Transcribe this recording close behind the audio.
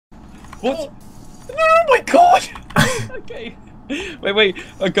What? Oh my god! Okay. Wait.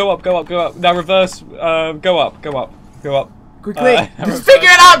 Go up. Now reverse. Go up. Quickly! Just figure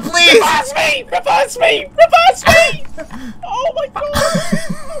it out, please! Reverse me! Oh my god!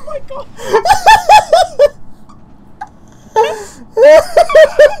 Oh my god!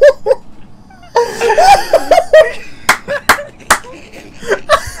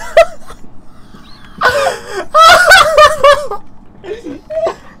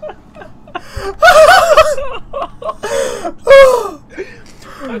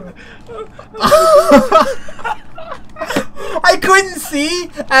 I couldn't see,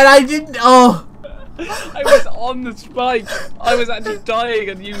 and I didn't. Oh. I was on the spike. I was actually dying,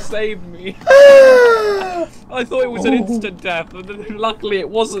 and you saved me. I thought it was an instant death, and luckily it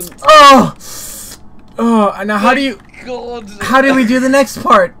wasn't. Oh. Oh. Now how do you? God. How do we do the next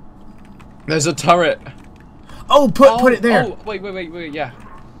part? There's a turret. Oh, put it there. Oh, wait. Yeah.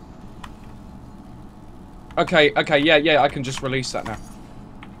 Okay. Yeah. I can just release that now.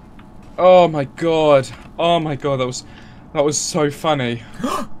 Oh my god. That was so funny.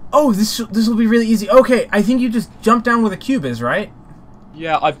 Oh, this will be really easy. Okay, I think you just jump down where the cube is, right?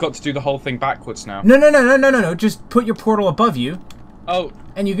 Yeah, I've got to do the whole thing backwards now. No. Just put your portal above you. Oh.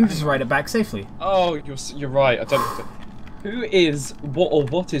 And you can just ride it back safely. Oh, you're right. I don't. Who is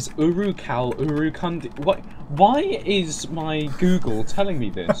what is Urukandi? What? Why is my Google telling me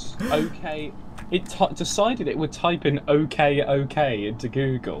this? Okay, it decided it would type in okay into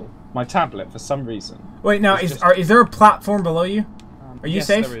Google. My tablet for some reason. Wait, now is there a platform below you? Are you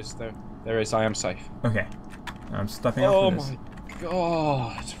safe? Yes, there is. I am safe. Okay. I'm stepping off of this. Oh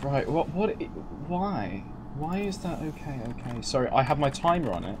my god! Right. Why? Why is that okay? Sorry, I have my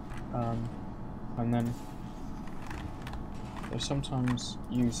timer on it. And then I sometimes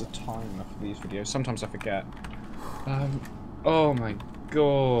use a timer for these videos. Sometimes I forget. Oh my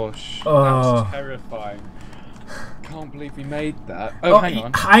gosh! That was terrifying. Can't believe we made that. Oh, hang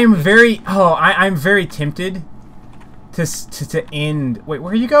on. I'm very tempted to end. Wait,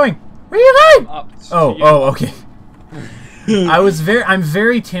 where are you going? Where are you going? Up to oh, you. Okay. I'm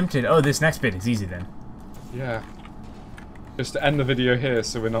very tempted. Oh, this next bit is easy then. Yeah. Just to end the video here,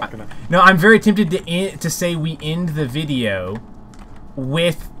 so we're not gonna. No, I'm very tempted to say we end the video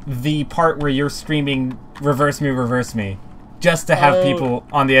with the part where you're screaming "reverse me," just to have people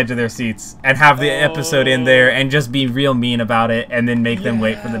on the edge of their seats and have the episode in there and just be real mean about it and then make them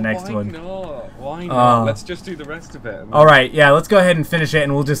wait for the next one. Why not? Let's just do the rest of it. Alright, yeah, let's go ahead and finish it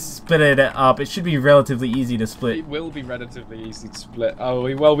and we'll just split it up. It should be relatively easy to split. It will be relatively easy to split.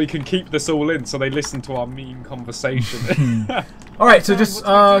 Oh, well, we can keep this all in so they listen to our mean conversation. Alright, so just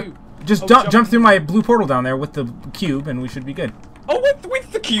jump through my blue portal down there with the cube and we should be good. Oh,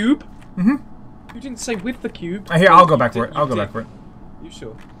 with the cube? Mm-hmm. You didn't say with the cube. Here, I'll go back for it. I'll go back for it. You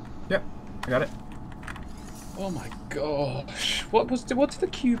sure? Yep, I got it. Oh my gosh! What did the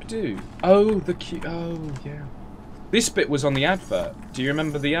cube do? Oh, the cube. Oh, yeah. This bit was on the advert. Do you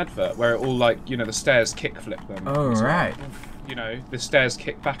remember the advert where it all the stairs kickflip them? Oh right. The stairs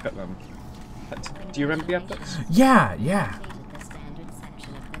kick back at them. Do you remember the adverts? Yeah.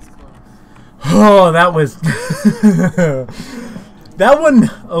 Oh, that was that one.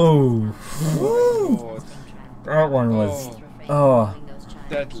 Oh. That one was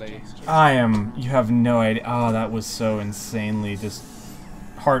deadly. You have no idea. Oh, that was so insanely just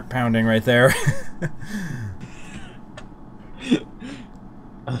heart pounding right there.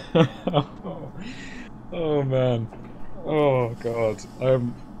 Oh man. Oh god.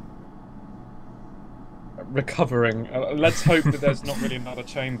 I'm recovering. Let's hope that there's not really another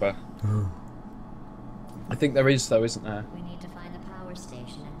chamber. I think there is though, isn't there? We need to find the power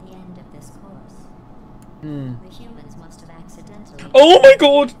station at the end of this course. The humans must have accidentally... Oh my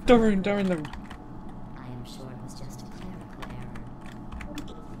god! Darren. I am sure it was just a clerical error.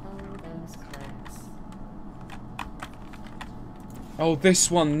 Oh, those clerks. Oh,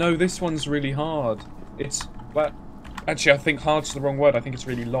 this one. No, this one's really hard. It's... Well, actually, I think hard's the wrong word. I think it's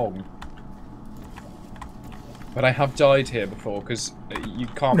really long. But I have died here before, because you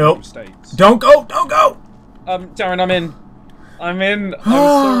can't make mistakes. Don't go! Don't go! Darren, I'm in. I'm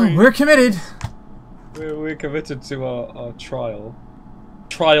sorry. We're committed. We're committed to our trial.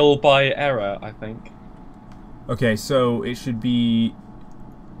 Trial by error, I think. Okay, so it should be...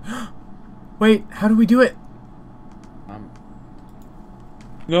 Wait, how do we do it?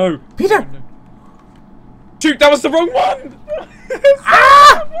 No. Peter! No. Shoot, that was the wrong one!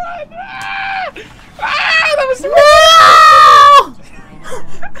 Ah! That was the wrong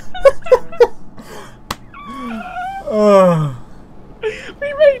one!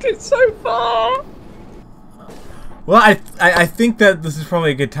 We made it so far! Well, I think that this is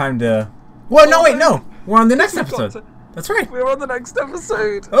probably a good time to... Well, no, wait, no. We're on the next episode. That's right. We're on the next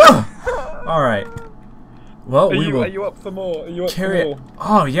episode. Oh. All right. Well, Are you up for more? Are you up for more?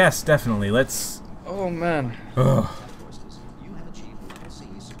 Oh, yes, definitely. Let's... Oh, man. Ugh.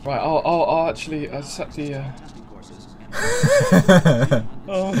 Right, I'll actually set the...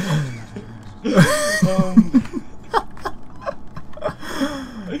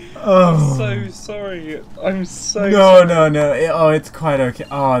 I'm so sorry. I'm so sorry. No. It's quite okay.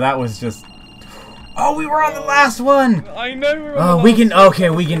 Oh, that was just... Oh, we were on the last one! I know we're on the last we can...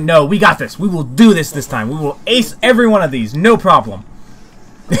 Okay, we can... No, we got this. We will do this time. We will ace every one of these. No problem.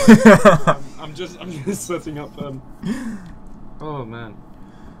 I'm just setting up... Oh, man.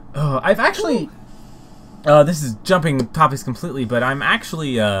 Oh, I've actually... this is jumping topics completely, but I'm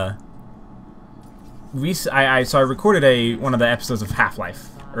actually... So I recorded one of the episodes of Half-Life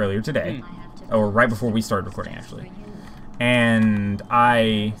earlier today. Or right before we started recording, actually. And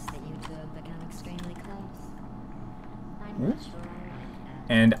I...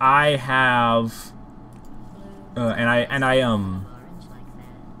 And I have...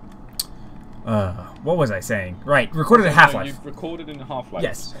 what was I saying? Right, recorded a Half-Life. You've recorded in Half-Life.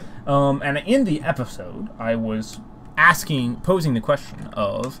 Yes. And in the episode, I was posing the question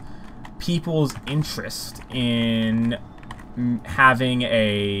of people's interest in having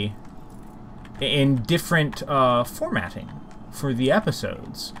in different formatting for the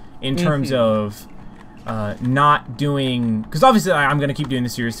episodes in terms of not doing, because obviously I'm going to keep doing the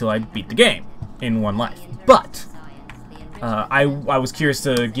series till I beat the game in one life, but I was curious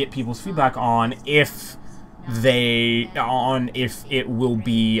to get people's feedback on if it will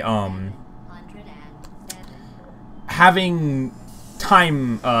be having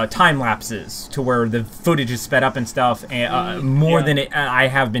time lapses to where the footage is sped up and stuff, more than I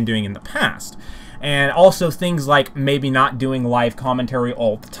have been doing in the past. And also things like maybe not doing live commentary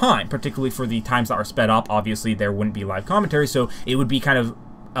all the time, particularly for the times that are sped up. Obviously, there wouldn't be live commentary, so it would be kind of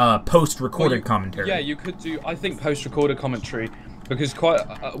post-recorded commentary. Yeah, you could do, I think, post-recorded commentary, because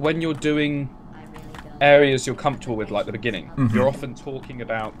when you're doing areas you're comfortable with, like the beginning, you're often talking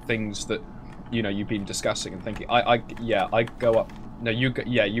about things that, you know, you've been discussing and thinking. I go up. No, you put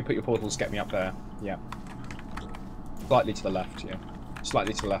your portals, get me up there. Yeah. Slightly to the left. Yeah.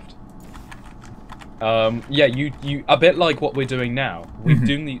 Slightly to the left. Yeah, you a bit like what we're doing now.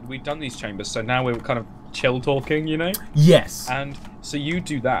 We've done these chambers, so now we're kind of chill talking, you know. Yes. And so you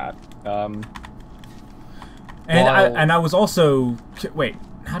do that. And I was also wait.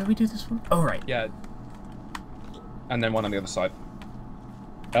 How do we do this one? Oh right. Yeah. And then one on the other side.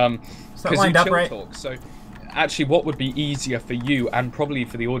 Is that lined up right? Talk, so actually, what would be easier for you and probably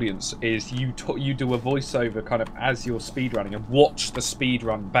for the audience is you do a voiceover kind of as you're speedrunning and watch the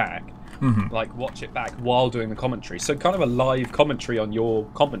speedrun back. Like watch it back while doing the commentary, so kind of a live commentary on your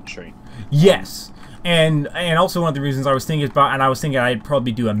commentary. Yes, and also one of the reasons I was thinking about, and I was thinking I'd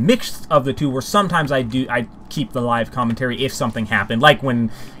probably do a mix of the two, where sometimes I keep the live commentary if something happened, like when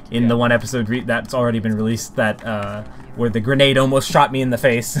in the one episode that's already been released that where the grenade almost shot me in the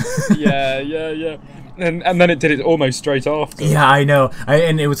face. yeah. And then it did it almost straight after. Yeah, I know.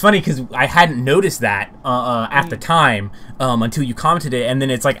 And it was funny because I hadn't noticed that at the time until you commented it, and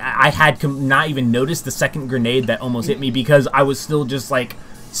then it's like I had not even noticed the second grenade that almost hit me because I was still just like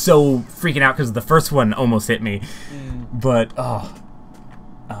so freaking out because the first one almost hit me. But I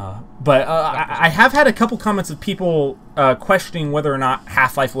have had a couple comments of people questioning whether or not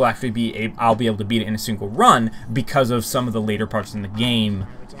Half-Life will actually I'll be able to beat it in a single run because of some of the later parts in the game.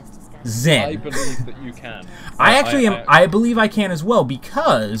 Zen. I believe that you can. I believe I can as well,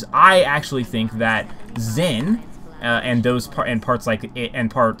 because I actually think that Zen and parts like it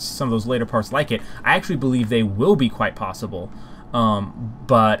and some of those later parts like it, I actually believe they will be quite possible.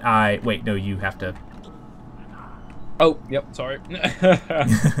 But wait, no, you have to. Oh, yep, sorry.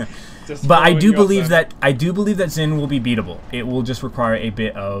 But I do believe that Zen will be beatable. It will just require a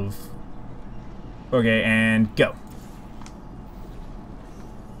bit of. Okay, and go.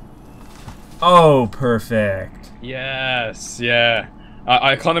 Oh, perfect. Yes, yeah.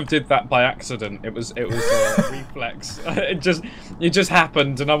 I kind of did that by accident. It was a reflex. It just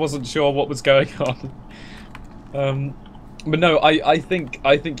happened, and I wasn't sure what was going on. But no, I think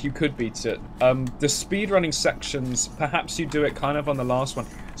you could beat it. The speedrunning sections, perhaps you do it kind of on the last one.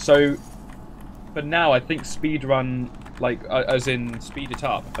 So, but now I think speedrun, like as in speed it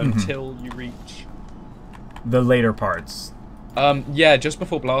up until you reach the later parts. Yeah, just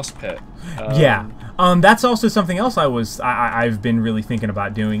before Blast Pit. Yeah. That's also something else I've been really thinking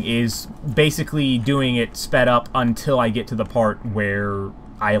about doing, is basically doing it sped up until I get to the part where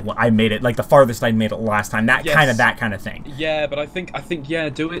I made it like the farthest I made it last time. That Yes. kind of thing. Yeah, but I think yeah,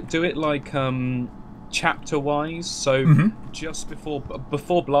 do it like chapter wise. So just before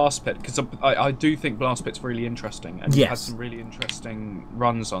Blast Pit, because I do think Blast Pit's really interesting, and you had some really interesting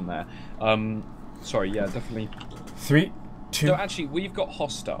runs on there. Sorry, yeah, definitely. 3, 2. So actually, we've got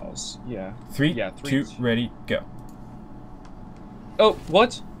hostiles. Yeah. 3, yeah, 2, ready, go. Oh,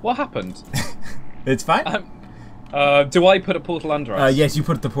 what? What happened? It's fine. Do I put a portal under us? Yes, you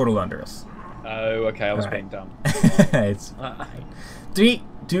put the portal under us. Oh, okay. I was being dumb. It's fine. 3,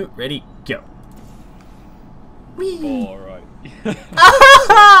 2, ready, go. All right.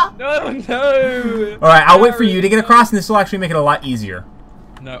 No, no. All right, I'll wait for you to get across, and this will actually make it a lot easier.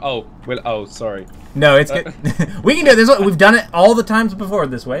 No. Oh, well. Oh, sorry. No, it's good. We can do it this way. We've done it all the times before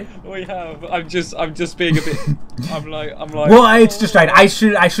this way. We have. I'm just being a bit. I'm like. Well, it's just right. I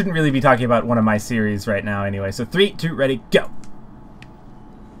shouldn't really be talking about one of my series right now, anyway. So 3, 2, ready, go.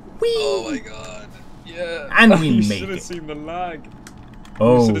 Whee! Oh my god. Yeah. And we you make should have it. seen the lag.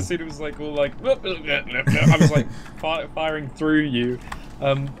 Oh. You should have seen it was like all like. I was like firing through you.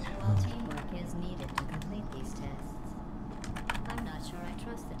 While teamwork is needed to complete these tests, I'm not sure I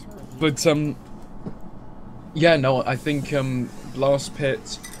trust the two of you. But yeah, no, I think Blast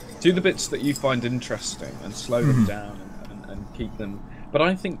Pit, do the bits that you find interesting and slow them down and keep them. But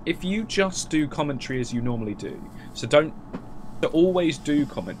I think if you just do commentary as you normally do, so don't always do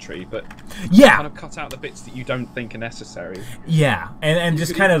commentary, but kind of cut out the bits that you don't think are necessary. Yeah, and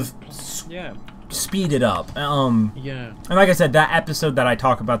just kind of speed it up. Yeah. And like I said, that episode that I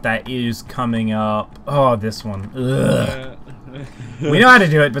talk about that is coming up. Oh, this one. Ugh. We know how to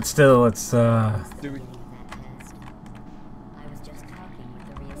do it, but still, it's Do we? That test. I was just talking with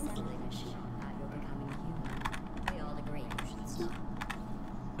the reassembly machine about your becoming human. We all agree you should stop.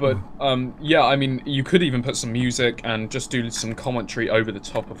 But yeah, I mean, you could even put some music and just do some commentary over the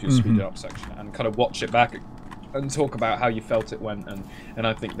top of your speeded up section and kind of watch it back and talk about how you felt it went, and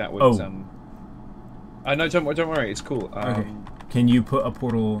I think that would. I know, don't worry, it's cool. okay. Can you put a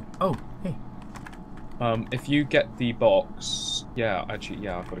portal? Oh, hey. If you get the box, yeah, actually,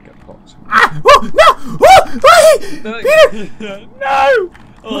 yeah, I've got to get the box. Ah! Oh, no! Oh, wait! No! Peter! No!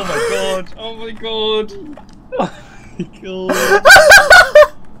 Oh my god! Oh my god! Oh my god!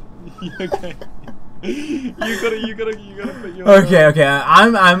 Okay. You gotta put your. Okay.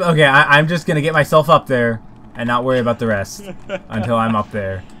 I'm just gonna get myself up there and not worry about the rest until I'm up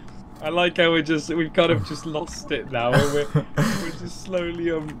there. I like how we've kind of just lost it now. And we're just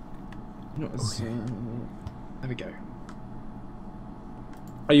slowly there we go.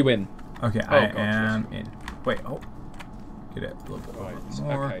 Are you in? Okay, Oh, I God, am in. Wait, oh. Get it a little bit Right.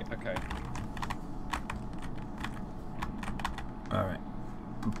 more. Okay. Alright.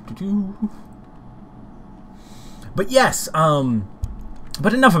 But yes,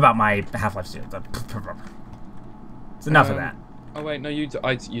 but enough about my Half-Life series. It's enough of that. Oh wait, no, you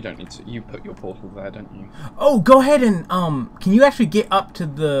don't need to. You put your portal there, don't you? Oh, go ahead and can you actually get up to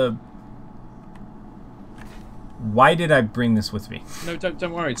the? Why did I bring this with me? No,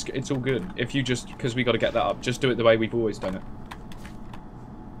 don't worry. It's all good. If you just because we got to get that up, just do it the way we've always done it.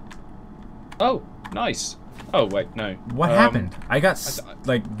 Oh, nice. Oh wait, no. What happened? I got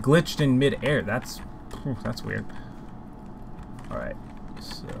like glitched in mid-air. That's weird. All right,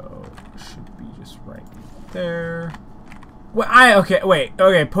 so should be just right there. Well,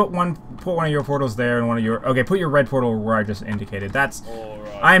 okay. Put one of your portals there, and one of your put your red portal where I just indicated. That's. All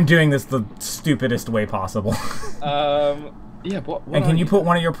right. I'm doing this the stupidest way possible. Yeah. What and can you put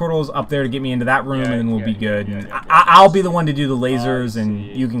one of your portals up there to get me into that room, and then we'll be good. Yeah. I'll be the one to do the lasers, and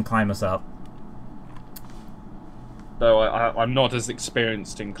you can climb us up. Though I'm not as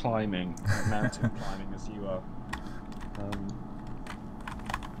experienced in climbing, mountain climbing, as you are.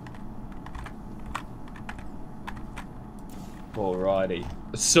 Alrighty.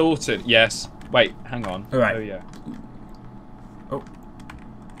 Sorted, yes. Wait, hang on. Alright. Oh, yeah.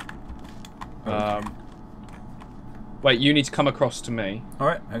 Oh. Wait, you need to come across to me.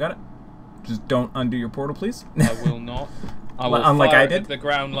 Alright, I got it. Just don't undo your portal, please. I will not. I will Unlike fire I it did? at the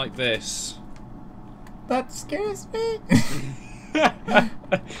ground like this. That scares me.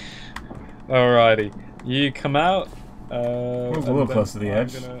 Alrighty. You come out. Move a little close to the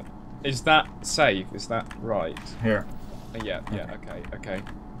edge. Is that safe? Is that right? Here. Yeah, okay.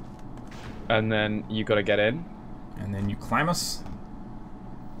 And then you gotta get in. And then you climb us.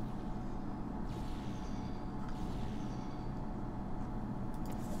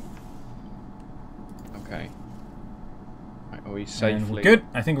 Okay. Right, are we safely? And we're good.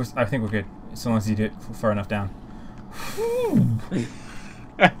 I think we're good. As long as you did it far enough down.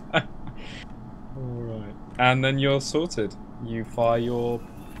 Alright. And then you're sorted. you fire your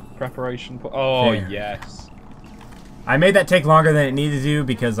preparation. Oh, There. yes. I made that take longer than it needed to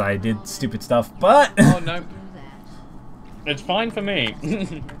because I did stupid stuff, but Oh, no. It's fine for me.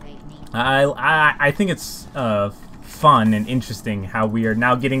 I think it's fun and interesting how we are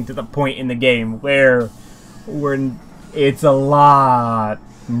now getting to the point in the game where it's a lot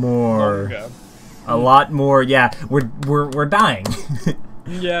more. Longer. A lot more. Yeah, we're dying.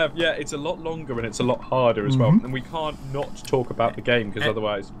 Yeah, it's a lot longer and it's a lot harder as well. And we can't not talk about the game because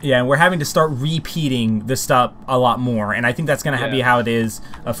otherwise... Yeah, and we're having to start repeating the stuff a lot more, and I think that's going to be how it is.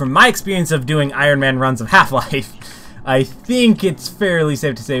 From my experience of doing Iron Man runs of Half-Life, I think it's fairly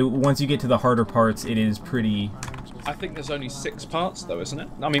safe to say once you get to the harder parts, it is pretty... I think there's only 6 parts though, isn't it?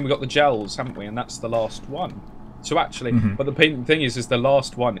 I mean, we've got the gels, haven't we? And that's the last one. So actually, but the thing is the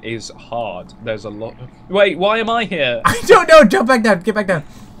last one is hard. There's a lot of... Wait, why am I here? I don't know! Jump back down! Get back down!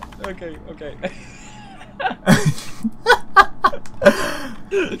 Okay.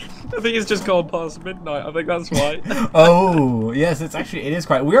 I think it's just gone past midnight. I think that's why. Oh, yes, it is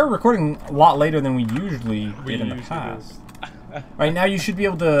quiet. We are recording a lot later than we usually did in the past. Right now, you should be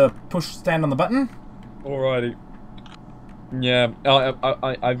able to stand on the button. Alrighty. Yeah,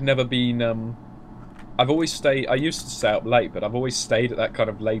 I've never been... I've always stayed... I used to stay up late, but I've always stayed at that kind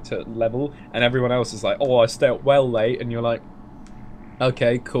of later level, and everyone else is like, oh, I stay up well late, and you're like,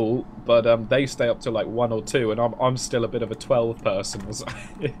 okay, cool, but they stay up till like 1 or 2, and I'm still a bit of a 12 person.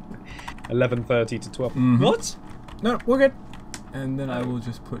 11:30 to 12. What? No, we're good. And then I will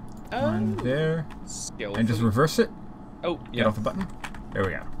just put one there, Skillful. and just reverse it. Oh, Get off the button. There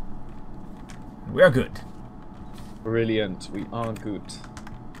we go. We are good. Brilliant. We are good.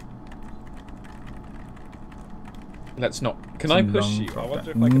 Let's not. Can I push you? I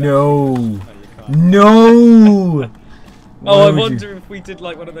wonder if I can. No. No, you can't. No. Oh, I wonder if we did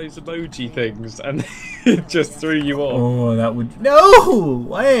like one of those emoji things and it just threw you off. Oh, that would... No!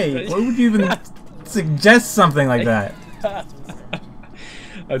 Wait! Why would you even suggest something like that?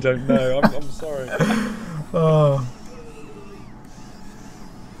 I don't know. I'm sorry. Oh.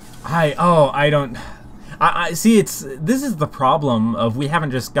 I don't... I see, this is the problem of we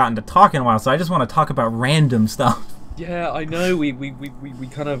haven't just gotten to talk in a while, so I just want to talk about random stuff. Yeah, I know. We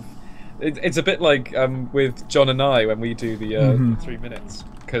kind of... It's a bit like with John and I when we do the 3 minutes,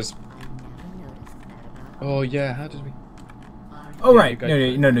 because... Oh yeah, how did we? Oh yeah, right,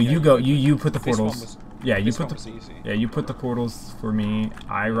 no, you go. You put the portals. You put the portals for me.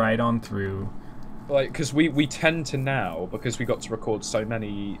 I ride on through. Like, because we tend to now, because we got to record so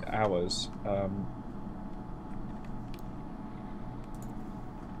many hours.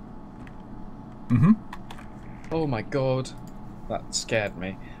 Oh my god, that scared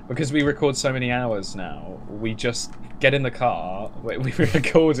me. Because we record so many hours now, we just get in the car, we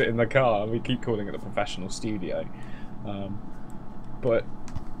record it in the car, and we keep calling it a professional studio. But,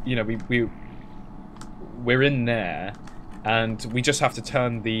 you know, we're in there, and we just have to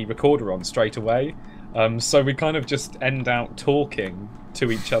turn the recorder on straight away. So we kind of just end out talking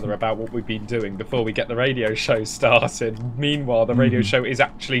to each other about what we've been doing before we get the radio show started. Meanwhile, the radio show is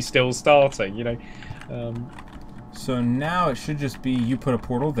actually still starting, you know. So now it should just be you put a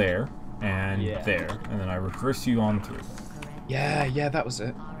portal there and there, and then I reverse you on through. Yeah, that was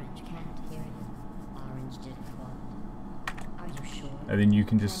it. And then you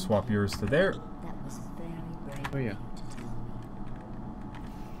can just swap yours to there. Oh yeah.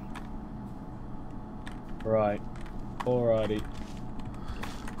 Right. Alrighty.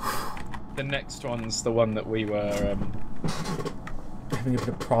 The next one's the one that we were having a bit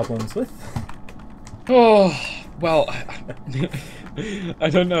of problems with. Oh, well, I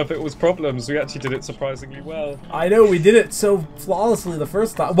don't know if it was problems. We actually did it surprisingly well. I know, we did it so flawlessly the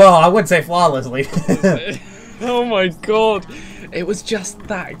first time. Well, I wouldn't say flawlessly. Oh my god. It was just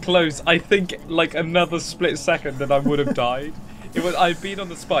that close. I think like another split second and I would have died. I've been on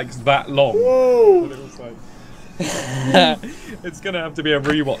the spikes that long. Whoa. It's going to have to be a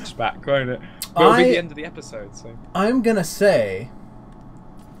rewatch back, won't it? But it'll be the end of the episode, so. I'm going to say...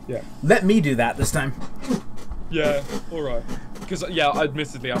 Yeah. Let me do that this time. Yeah, alright. Because, yeah,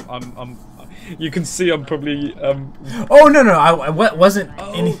 admittedly, I'm you can see I'm probably, Oh, no, I wasn't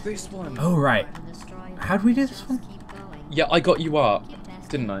any... this one. Oh, right. How did we do this one? Yeah, I got you up,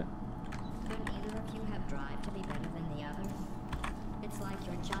 didn't I?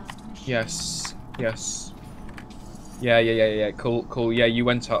 Yes. Yeah. Cool. Yeah, you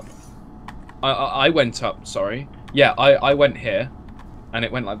went up. I went up, sorry. Yeah, I went here, and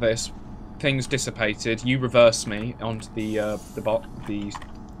it went like this. Things dissipated. You reversed me onto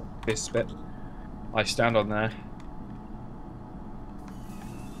this bit. I stand on there.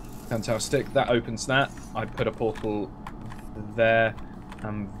 Fantastic. That opens that. I put a portal there,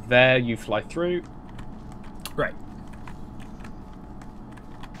 and there you fly through. Right.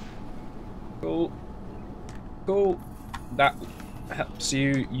 Cool. Cool. That helps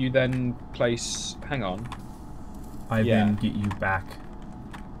you. You then place... Hang on. I Yeah. then get you back.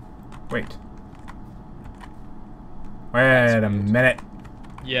 Wait. Wait a minute.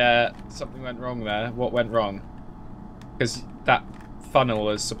 Yeah, something went wrong there. What went wrong? Because that funnel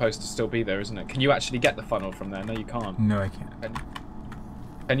is supposed to still be there, isn't it? Can you actually get the funnel from there? No, you can't. No, I can't.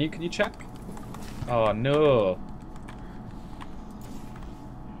 Can you? Can you check? Oh, no.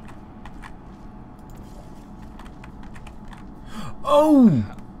 Oh!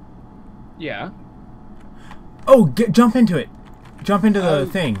 Yeah. Oh, jump into it. Jump into the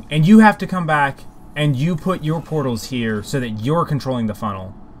thing. And you have to come back and you put your portals here so that you're controlling the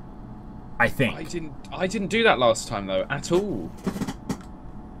funnel. I think. I didn't do that last time though, at all.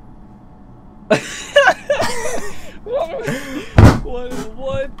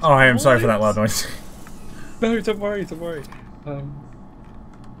 What? Oh, I am sorry for that loud noise. No, don't worry, don't worry.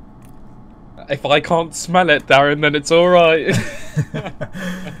 If I can't smell it, Darren, then it's alright.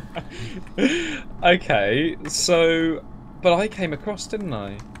 Okay, so... But I came across, didn't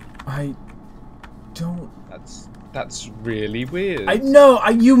I? I don't... That's really weird. I know.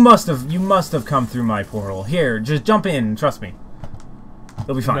 You must have come through my portal. Here, just jump in. Trust me.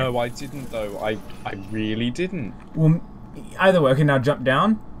 It'll be fine. No, I didn't though. I really didn't. Well, either way. Okay, now jump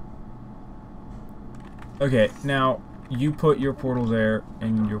down. Okay, now you put your portal there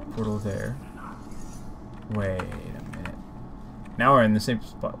and your portal there. Wait a minute. Now we're in the same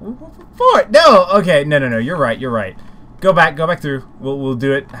spot. Before no. Okay, no. You're right. You're right. Go back through. We'll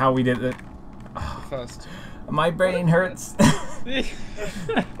do it how we did it. Oh, First. my brain hurts.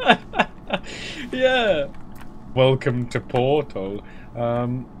 Yeah. Welcome to Portal.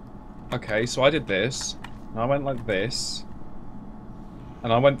 Okay, so I did this. And I went like this.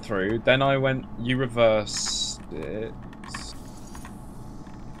 And I went through. Then I went. You reversed it.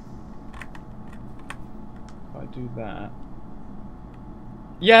 If I do that.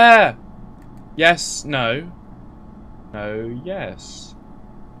 Yeah. Yes. No. No. Yes.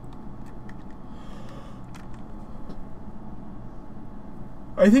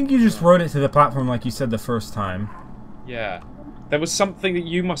 I think you just wrote it to the platform like you said the first time. Yeah. There was something that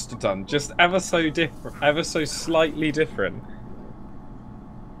you must have done, just ever so different, ever so slightly different.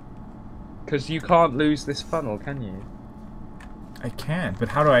 Because you can't lose this funnel, can you? I can, but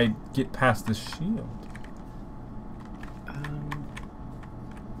how do I get past the shield?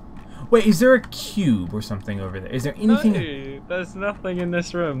 Wait, is there a cube or something over there? Is there anything? No, there's nothing in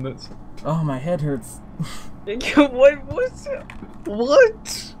this room that's... Oh, my head hurts.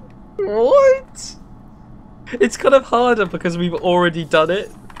 What? It's kind of harder because we've already done it,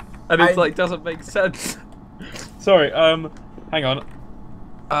 and it's like doesn't make sense. Sorry, hang on.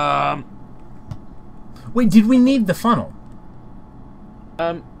 Wait, did we need the funnel?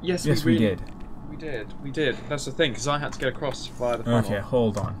 Yes, we did. We did. That's the thing, because I had to get across via the funnel. Okay,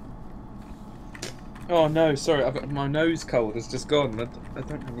 hold on. Oh no, sorry, I've got my nose cold. It's just gone. I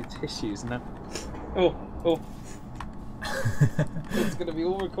don't have any tissues now. Oh. It's gonna be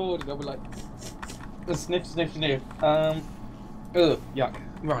all recorded. I'll be like, sniff. Ugh, yuck.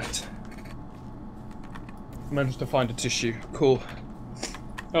 Right. Managed to find a tissue. Cool.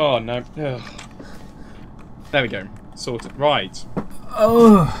 Oh no. Ugh. There we go. Sorted. Right.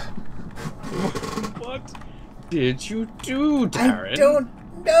 Oh. What did you do, Darren? I don't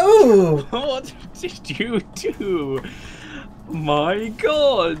know. What did you do? My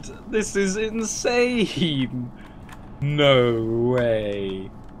God, this is insane. No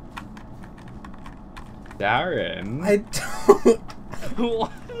way. Darren? I don't.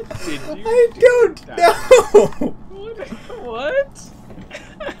 What did you I do, don't Darren? know. What?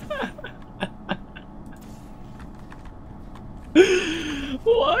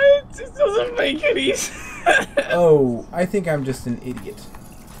 What? It doesn't make any sense. Oh, I think I'm just an idiot.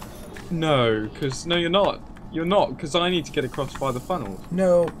 No, you're not. You're not, because I need to get across by the funnel.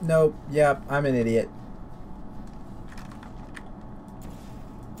 No, yeah, I'm an idiot.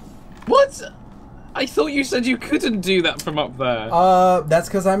 What? I thought you said you couldn't do that from up there. That's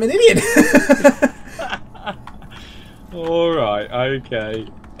because I'm an idiot. Alright, okay.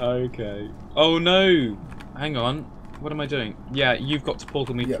 Oh no! Hang on. What am I doing? Yeah, you've got to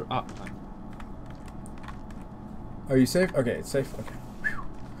portal me up. Are you safe? Okay, it's safe. Okay.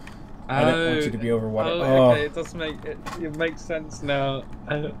 I don't want you to be overwatered. Okay, it does make it makes sense now.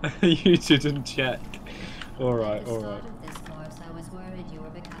 You didn't check. Alright. At the start of this course, I was worried you were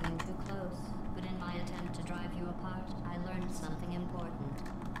becoming too close, but in my attempt to drive you apart, I learned something important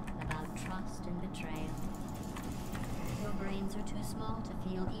about trust and betrayal. Your brains are too small to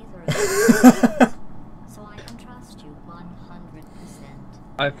feel either of them. So I can trust you 100%.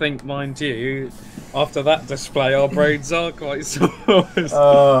 I think, mind you, after that display, our brains are quite sore.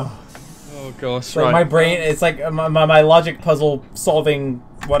 Oh gosh, so right. my brain, it's like my logic puzzle solving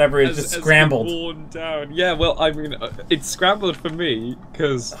whatever is just scrambled. Worn down. Yeah, well, I mean, it's scrambled for me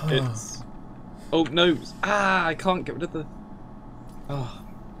because it's. Oh no! Ah, I can't get rid of the. Oh,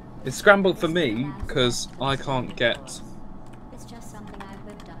 it's scrambled for me because I can't get. It's just something I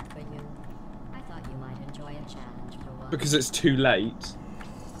whipped up for you. I thought you might enjoy a challenge for once. Because it's too late.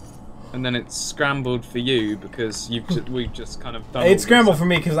 And then it's scrambled for you because we've just kind of done. It's scrambled for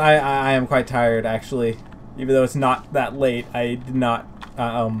me because I am quite tired actually, even though it's not that late. I did not.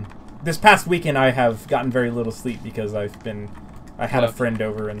 This past weekend I have gotten very little sleep because I had a friend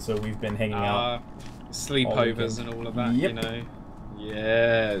over and so we've been hanging out. Sleepovers and all of that, yep. You know.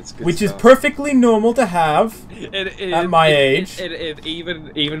 Yeah, it's good. Which stuff. is perfectly normal to have at my age.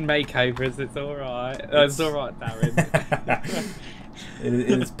 Even makeovers, it's all right. It's all right, Darren. It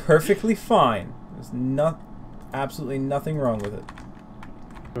is perfectly fine. There's absolutely nothing wrong with it.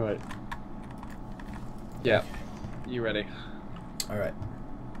 Right. Yeah. You ready? All right.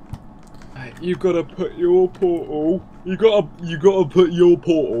 You gotta put your portal. You gotta put your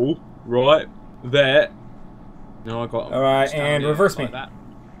portal right there. No, I got. All right, and reverse me. Like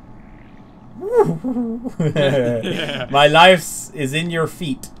that. My life is in your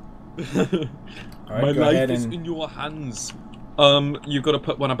feet. All right, my go life ahead is and... in your hands. You've got to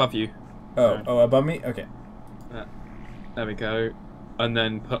put one above you. Oh, above me? Okay. There we go. And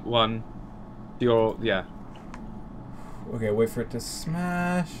then put one. Yeah. Okay, wait for it to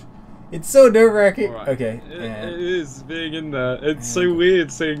smash. It's so nerve-wracking. Right. Okay. It is being in there. It's so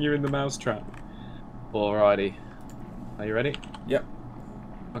weird seeing you in the mousetrap. Alrighty. Are you ready? Yep.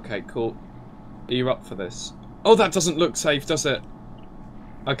 Okay, cool. Are you up for this? Oh, that doesn't look safe, does it?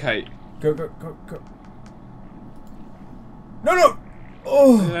 Okay. Go. No!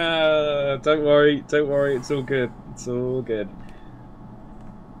 Oh! Don't worry, it's all good. It's all good.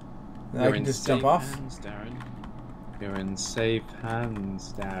 Now I can just jump off? Hands, Darren. You're in safe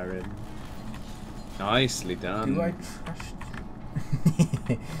hands, Darren. Nicely done. Do I trust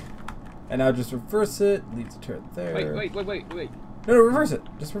you? And I'll just reverse it, leave the turret there. Wait. No, reverse it.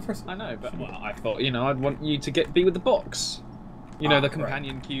 Just reverse it. I know, but well, I thought, I'd want you to be with the box. The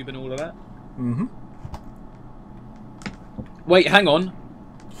companion cube and all of that. Mm-hmm. Wait, hang on.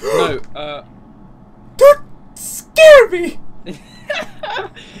 No, Don't scare me!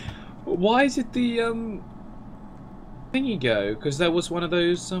 Why did the, thingy go? Because there was one of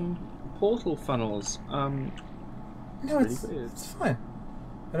those, portal funnels. No, it's fine.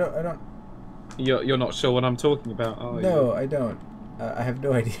 I don't... You're not sure what I'm talking about, are you? No, I don't. I have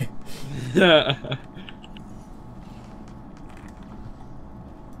no idea.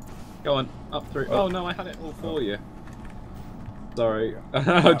 Go on, up through. Oh no, I had it all for you. Sorry,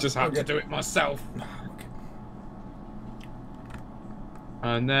 I just had to do it myself. Okay.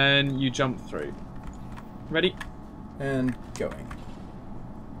 And then you jump through. Ready? And going.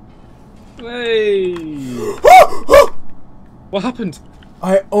 Hey! What happened?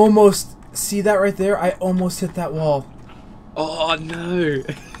 I almost... See that right there? I almost hit that wall. Oh no!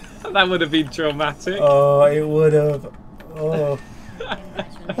 That would have been traumatic. Oh, it would have. Oh.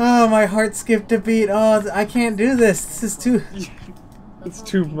 Oh, my heart skipped a beat. Oh, I can't do this. This is too... It's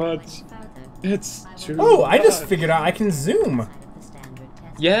too much. It's too Oh, much. I just figured out I can zoom.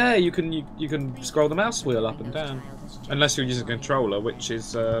 Yeah, you can scroll the mouse wheel up and down. Unless you're using a controller, which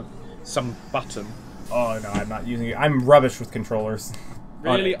is some button. Oh, no, I'm not using it. I'm rubbish with controllers.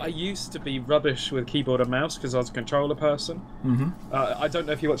 Really, I used to be rubbish with keyboard and mouse because I was a controller person. Mm-hmm. I don't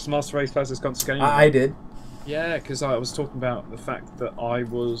know if you watched Master Race vs. Console Game. I did. Yeah, because I was talking about the fact that I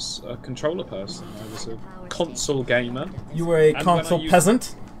was a controller person. I was a console gamer. You were a console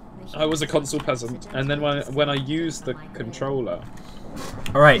peasant? I was a console peasant, and then when I used the controller...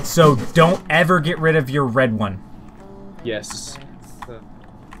 Alright, so don't ever get rid of your red one. Yes.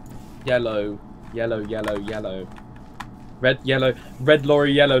 Yellow. Red, yellow, red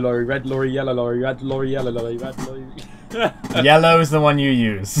lorry, yellow lorry, red lorry, yellow lorry, red lorry, yellow lorry, red lorry. Yellow's the one you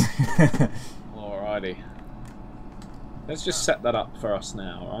use. Alrighty. Let's just set that up for us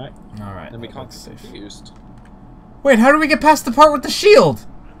now, alright? Alright. Then we can't get confused. Wait, how do we get past the part with the shield?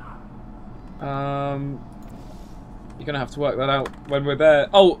 You're gonna have to work that out when we're there.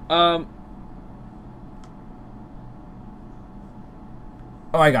 Oh,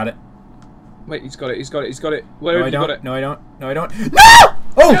 Oh, I got it. wait, he's got it. Where No, have I you don't. got it? No, I don't. No, I don't. No!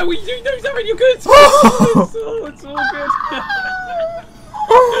 Oh! Yeah, we do know that. You're good. Oh! It's all good.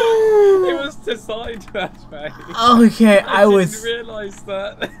 It was designed that way. Okay, I didn't realise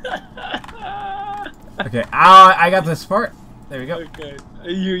that. Okay, I got this part. There we go. Okay.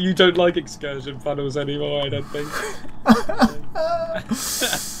 You don't like excursion funnels anymore, I don't think.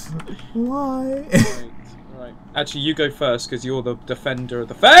 Why? Right. Actually, you go first because you're the defender of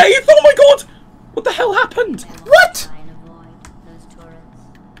the faith. Oh my god! What the hell happened? What?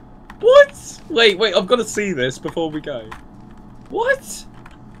 What? Wait, I've got to see this before we go. What?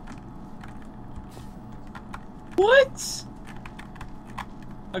 What?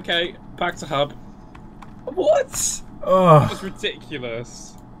 Okay, back to hub. What? Oh. That was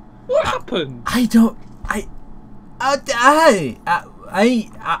ridiculous. What happened? I don't. I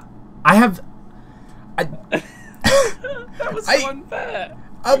have. That was so unfair.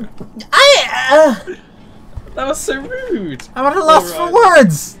 That was so rude. I'm at a loss for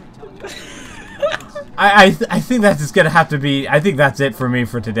words. I think that's just gonna have to be. I think that's it for me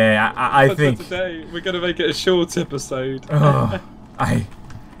for today. I think today we're gonna make it a short episode. Oh,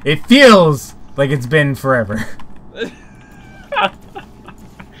 it feels like it's been forever.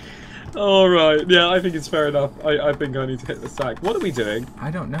 All right, yeah, I think it's fair enough. I think I need to hit the sack. What are we doing? I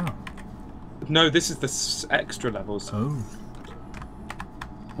don't know. No, this is the extra levels. Oh.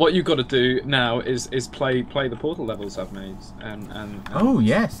 What you've got to do now is play the portal levels I've made, and oh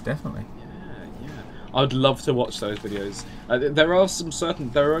yes, definitely. Yeah. I'd love to watch those videos. There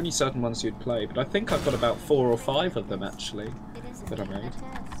are only certain ones you'd play, but I think I've got about 4 or 5 of them actually that I made.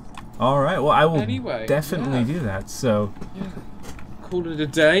 All right, well I will Anyway, definitely do that. So yeah. Call it a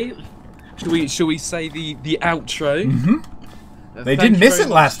day. Should we say the outro? Mm-hmm. They did miss it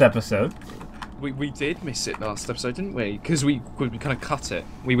last episode. We did miss it last episode, didn't we? Because we kind of cut it.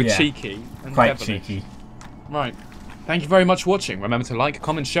 We were Yeah. cheeky. And Quite devilish. cheeky. Right. Thank you very much for watching. Remember to like,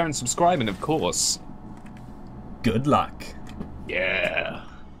 comment, share, and subscribe, and of course, Good luck. yeah.